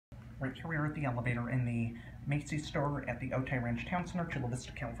Right here we are at the elevator in the Macy store at the Otay Ranch Town Center, Chula,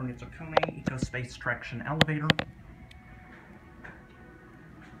 Vista, California. It's a Kone Ecospace Traction elevator.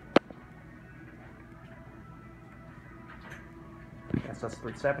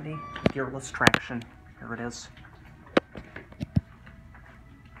 SS370, Gearless Traction. Here it is.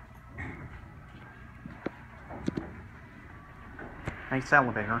 Nice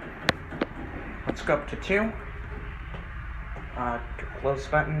elevator. Let's go up to 2. Close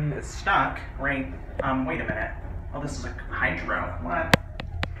button is stuck, right? Wait a minute. Oh, this is a hydro. What?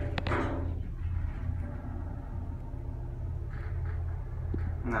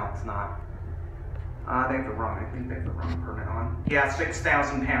 No, it's not. They have the wrong, I think they have the wrong permit on. Yeah,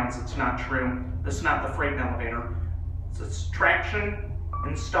 6,000 pounds. It's not true. This is not the freight elevator. It's traction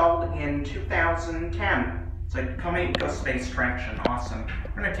installed in 2010. It's a Kone Ecospace Traction. Awesome.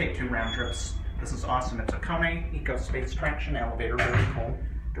 We're going to take 2 round trips. This is awesome. It's a Kone Ecospace Traction elevator. Very cool.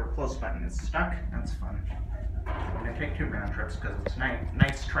 Door close button is stuck. That's fun. We're going to take 2 round trips because it's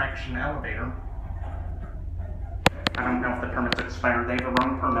nice traction elevator. I don't know if the permit's expired. They have the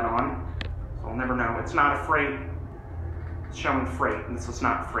wrong permit on. So I'll never know. It's not a freight. It's showing freight, and this is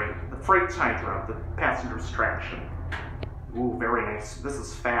not freight. The freight's hydro. The passenger's traction. Ooh, very nice. This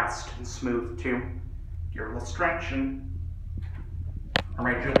is fast and smooth too. Gearless traction.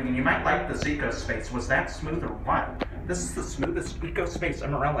 Alright, Julian, you might like this Ecospace. Was that smooth or what? This is the smoothest Ecospace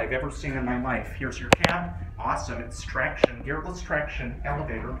MRL I've ever seen in my life. Here's your cab. Awesome. It's traction. Gearless traction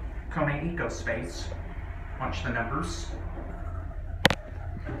elevator. Kone Ecospace. Watch the numbers.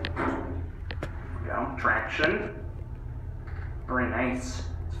 Go. Traction. Very nice.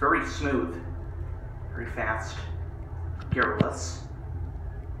 It's very smooth. Very fast. Gearless.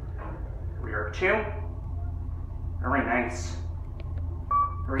 We are 2. Very nice.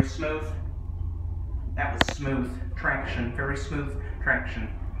 Very smooth. That was smooth traction. Very smooth traction.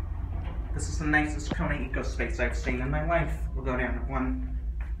 This is the nicest Kone Ecospace I've seen in my life. We'll go down to 1.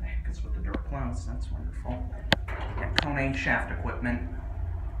 The heck is with the door closed. That's wonderful. Got Kone shaft equipment.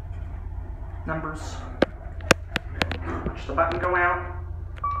 Numbers. Watch the button go out.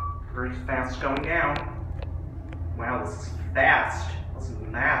 Very fast going down. Wow, this is fast. Listen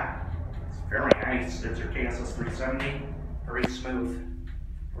to that. It's very nice. There's your SS370. Very smooth.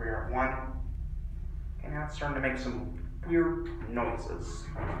 We're at 1. And now it's starting to make some weird noises.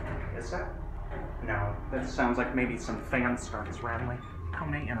 Is that? No. That sounds like maybe some fan starts rattling.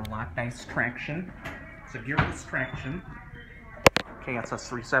 Kone interlock, nice traction. It's a gearless traction.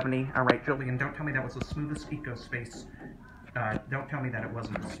 KSS370. Alright, Julian, don't tell me that was the smoothest Ecospace. Don't tell me that it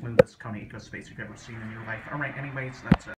wasn't the smoothest Kone Ecospace you've ever seen in your life. Alright, anyways, that's it.